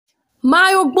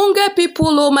My ogbonge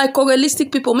people, oh, my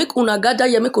correalistic people, make una gather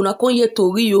here, make una come here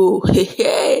tori, oh.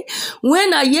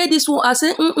 When I hear this one, I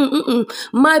say,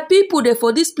 my people, they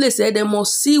for this place, they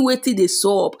must see wetin dey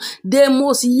sup. They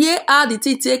must hear how the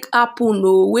thing take happen,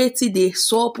 oh, wetin dey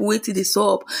sup, wetin dey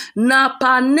sup. Na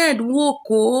paned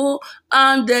Nwoko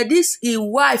and this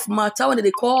wife matter when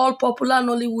they call popular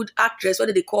Nollywood actress,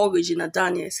 what they call Regina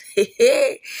Daniels.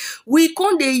 We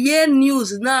come dey hear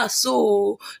news now,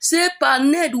 so say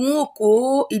paned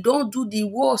Nwoko, he don't do the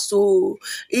war, so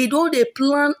he don't dey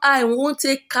plan I won't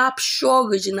take capture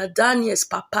Regina Daniels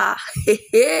papa.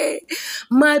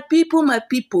 My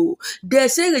people, they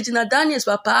say Regina Daniels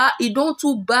papa, he don't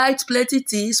too bite plenty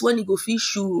things when he go fish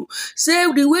shoe. Say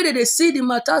the way that they see the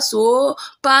matter, so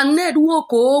paned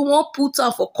Nwoko won't put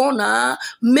her for corner,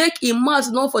 make him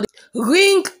mouth not for the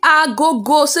ring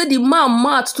go say the man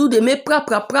mad too, they make pre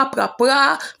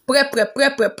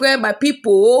my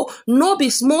people, no be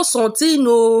small something,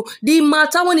 no. The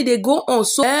matter when they go on,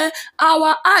 so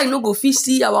our eye no go fit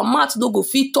see, our mouth no go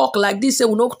fit talk like this, say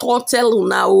we no tell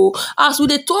now. As we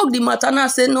they talk the matter now,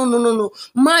 say no.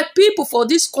 My people for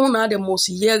this corner, they must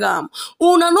hear them.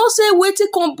 Una no say wait to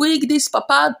come bring this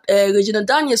papa Regina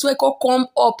Daniels where come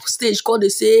up stage, cause they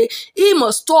say he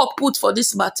must talk put for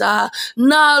this matter.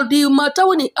 Now the matter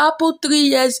when it happened 3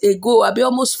 years ago, I be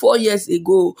almost 4 years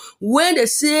ago, when they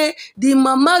say the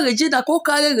mama Regina go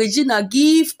carry Regina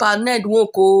give paned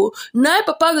Nwoko. Now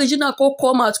papa Regina go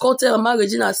come out, go tell mama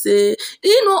Regina say,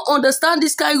 he no understand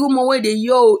this kind of rumor where they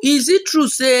yo. Is it true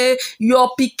say your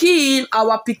pikin,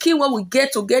 our pikin when we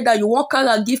get together, you won't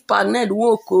carry give paned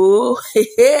Nwoko?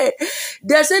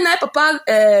 They say now papa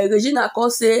Regina come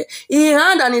say, he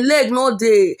hand and he leg no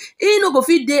day. He no go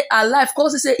fit day alive,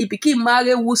 cause he say he pikin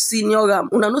marry who senior am.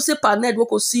 Una no say paned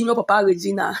Nwoko senior papa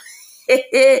Regina.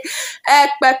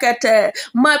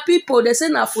 My people, they say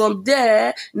now from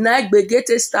there, na get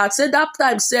start. Say that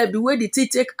time, say the way the tea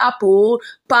take apple,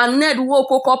 paned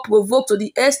Nwoko come provoke to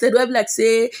the estate where like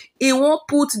say he won't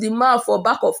put the man for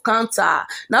back of counter.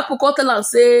 Now people tell and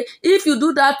say if you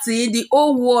do that thing, the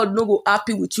whole world no go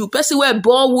happy with you. Person where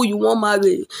born who you want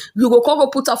marry, you go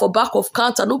put her for back of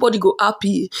counter. Nobody go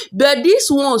happy. But this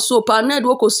one, so paned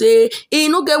Nwoko say he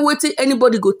no get waiting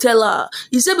anybody go tell her.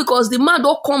 He say because the man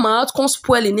don't come out, can't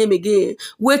spoil the name again.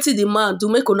 Waiting the man do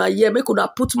make una hear, make una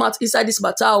put mouth inside this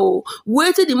matter. Oh,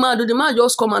 waiting the man do the man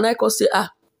just come and I can say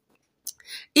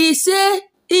he say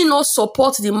he no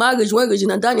support the marriage when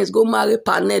Regina Daniels go marry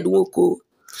paned Nwoko.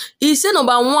 He say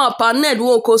number one, paned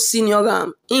Nwoko senior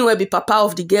am, he will be papa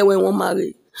of the girl when won't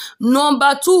marry.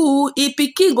 Number two, he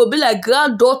pikin go be like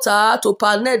granddaughter to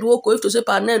paned Nwoko if to say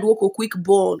paned Nwoko quick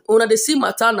born. Una dey see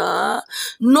matter na.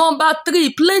 Number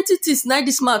three, plenty things now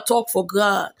this man talk for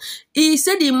ground. He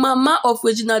said the mama of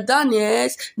Regina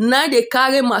Daniels now they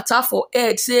carry matter for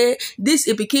head. Say this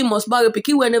a pikin must marry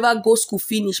pikin whenever go school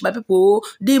finish. My people,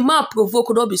 the man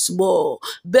provoke not be small.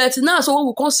 But now so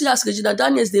we can see as Regina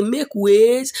Daniels they make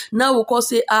ways. Now we can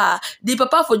say the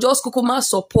papa for just kukuma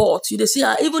support. You they see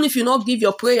even if you not give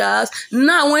your prayers,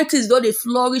 now when things don't they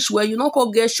flourish where you not go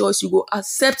get choice, you go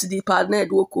accept the paned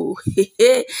Nwoko.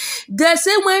 They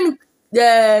say when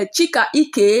the Chika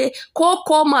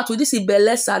come out with this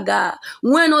Ibele saga.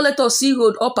 When all let us see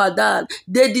road up and down,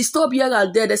 they disturb here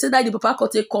and there. They say that the papa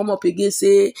could take come up again.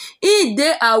 Say, if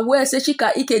they aware, say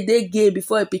Chika they gay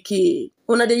before a pikin.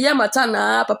 Una the year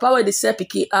matana, papa where they say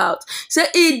pikin out. Say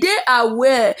he they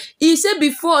aware. He said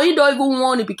before he don't even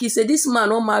want it because say this man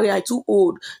not marry, I too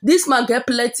old. This man get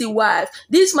plenty wife.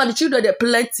 This man the children they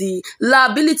plenty,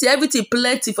 liability, everything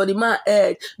plenty for the man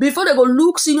head. Before they go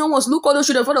look senior ones, look all those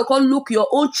children. Before they go look your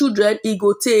own children, he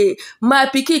go take my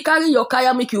pikin carry your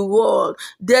kaya make you run.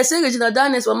 They say Regina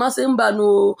Daniels mama say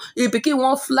no. He pikin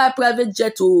won't fly private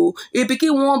jet oh. He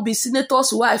pikin won't be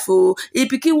senator's wife oh. He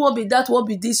pikin won't be that, won't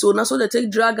be this oh. Now so they take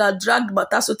drag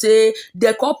matter so they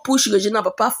can push Regina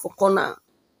papa for corner.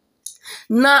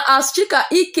 Now as Chika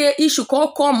issue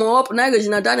come up, now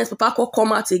Regina Daniels papa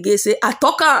come out again say I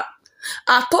talk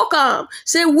am.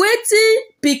 Say waiting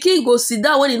pikin go sit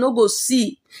down when he no go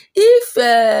see. If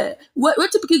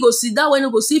waiting pikin go sit down when he no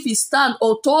go see if he stand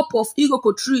on top of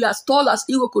Iroko tree as tall as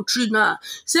Iroko tree now.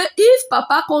 Say if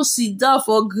papa can sit down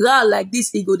for ground like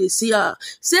this, he go dey see her.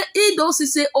 Say he don't see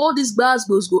say all these bars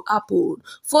go happen.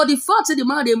 For the fact say the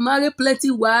man they marry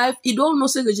plenty wife, he don't know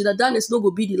say Regina Daniels no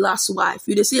go be the last wife.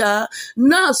 You dey see her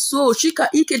now. So Chika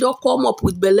don't come up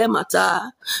with belle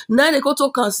matter. Now they go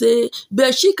talk and say,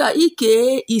 but Chika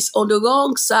is on the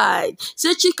wrong side.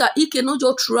 Say Chika no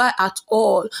just try at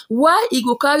all. all. Why he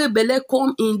go carry belle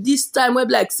come in this time where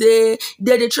like say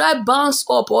they try bounce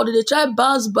up or they try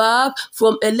bounce back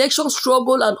from election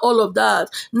struggle and all of that.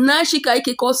 Now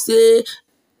Chika say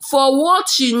for what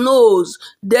she knows,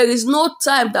 there is no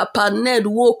time that Paned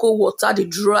Nwoko water the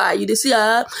dry. You see,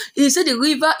 he said the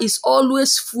river is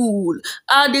always full,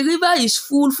 and the river is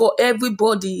full for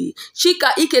everybody. Chika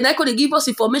they give us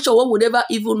information one would never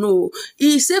even know.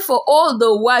 He said for all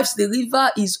the wives, the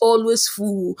river is always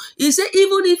full. He said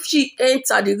even if she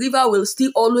enter, the river will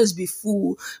still always be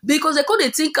full, because they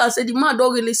could think and say the man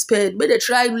don't really spend, but they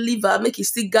try to leave her, make it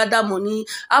still gather money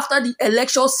after the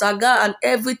election saga and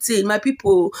everything. My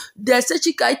people. They say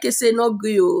Chika say no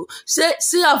gree. Say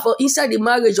see her for inside the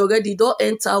marriage already, don't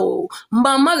enter.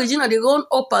 Mama Regina they run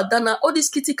up and down. All this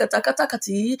kitty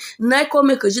kati. Now come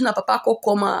make Regina papa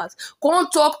come out. Come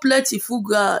talk plenty full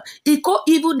ground. He come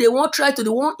even they won't try to they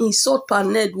won't insult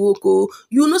Paned Nwoko.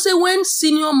 You know say when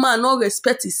senior man not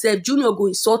respect himself, junior go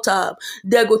insult her.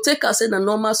 They go take her say na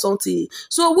normal something.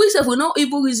 So we say we not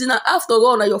even reason after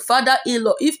all na your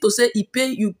father-in-law if to say he pay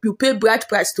you pay bride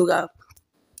price to her.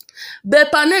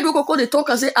 But Paned Nwoko they talk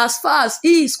and say as far as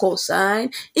he is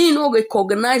concerned, he no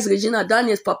recognize Regina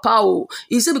Daniels papa.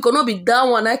 He say because not be that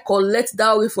one I collect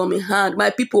that way from his hand.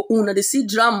 My people una they see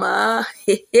drama.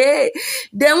 They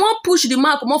won't push the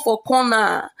man come up for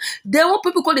corner. They want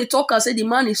people call they talk and say the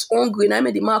man is hungry. And I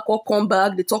made the man call come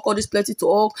back. They talk all this plenty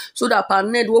talk so that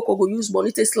Paned Nwoko go use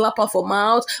money to slap her for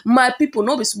mouth. My people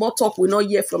no be small talk we not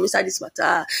hear from inside this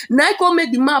matter. Now I come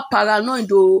make the man paranoid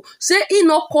though. Say he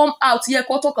not come out here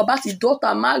come talk about his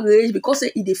daughter marriage because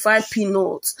say he dey find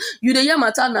peanuts. You dey hear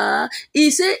matter na? He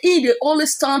say he dey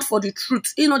always stand for the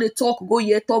truth. He know they talk go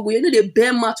here talk go here. He know they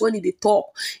bear mat when he dey talk.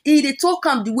 He dey talk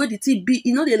am the way the thing be.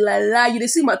 He know they lie. You dey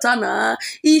see matter na?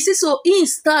 He say so he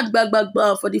stand back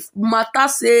for the matter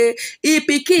say he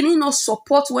pikin he no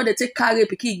support when they take carry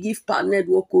pikin give Paned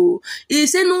Nwoko. He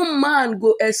say no man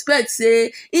go expect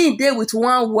say he dey with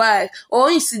one wife or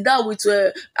he sit down with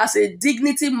as a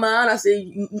dignity man, as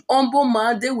a humble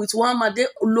man, dey with one man, they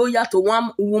loyal to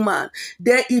one woman.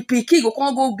 Then he picky go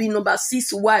can't go be number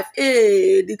 6 wife.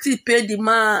 Hey, the thing pay the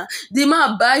man. The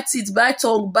man bite it, bite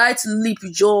tongue, bite lip,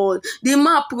 John. The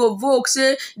man provoke,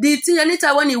 say the thing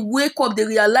anytime when he wake up, they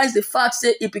realize the fact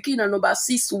say he picky na number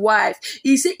 6 wife.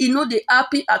 He say he know they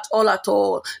happy at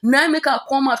all. Now make her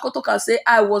come out, talk and say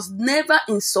I was never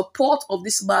in support of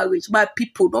this marriage. My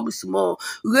people, don't be small.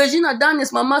 Regina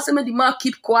Daniels, mama say make the man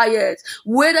keep quiet.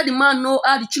 Whether the man know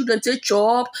how the children take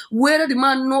chop, whether the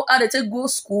man know how they take go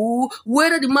school,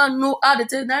 whether the man know how they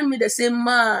take that mean the same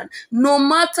man. No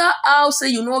matter how say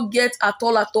you no get at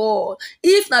all.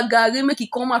 If na Gary make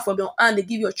it come out from your hand, they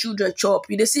give your children chop.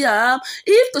 You dey see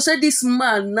if to say this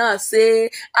man now say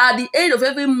at the end of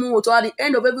every month or at the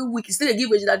end of every week, he still they give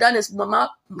Regina Daniels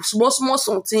mama small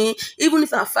something, even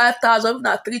if na 5,000, even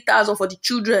na 3,000 for the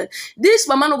children. This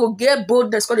mama no go get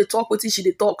boldness because they talk with she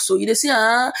they talk. So you dey see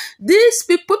these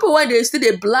people why they still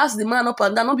they blast the man up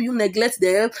and down, not be you neglect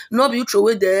them, not be you throw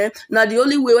away them. Now the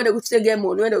only way where they go to get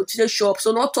money, when they go to shop,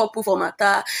 so not talk for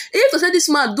matter. If to say this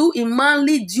man do a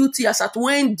manly duty as at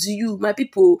when do you, my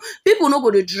people not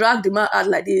go to drag the man out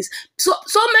like this. So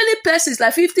many persons,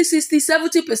 like 50, 60,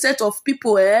 70% of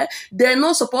people, they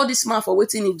not support this man for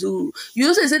what he do. You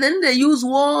know, say then they use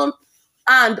one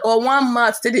hand or one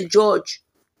mouth to the judge.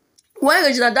 When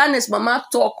Regina Daniels mama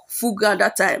talk full ground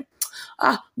that time,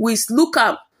 we look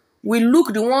up. We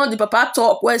look the one the papa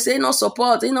talk where say no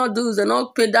support, they not do this, they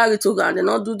not pay that to God, they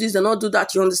not do this, they not do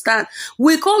that. You understand?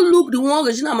 We can't look the one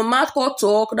Regina mama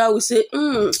talk that we say,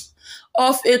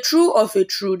 of a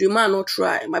true, the man not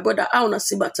try. My brother, I wanna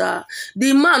see better.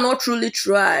 The man not truly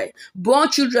try. Born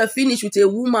children finish with a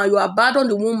woman, you abandon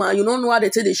the woman, you don't know how they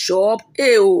take the shop.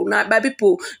 Now by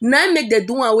people, now make they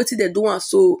do and wait till they do and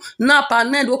so. Now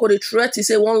Paned Nwoko the threat, he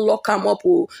say one lock him up.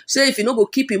 Say if you no go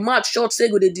keep him mouth short, say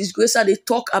go the disgrace her, they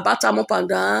talk about him up and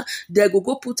down, they go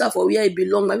put her for where he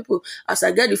belong. My people, as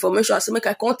I get the information, I say make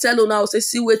I can't tell you now, say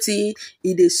see what he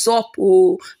dey sup.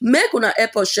 Make una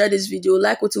help us share this video,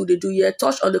 like what they do here.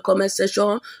 Touch on the comment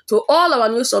section. To all our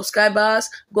new subscribers,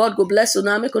 God go bless you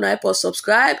now. Make una help us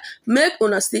subscribe. Make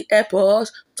una still help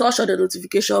us touch on the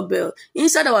notification bell.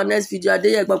 Inside our next video, I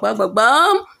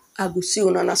go see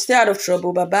you and stay out of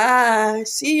trouble. Bye bye.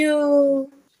 See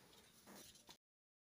you.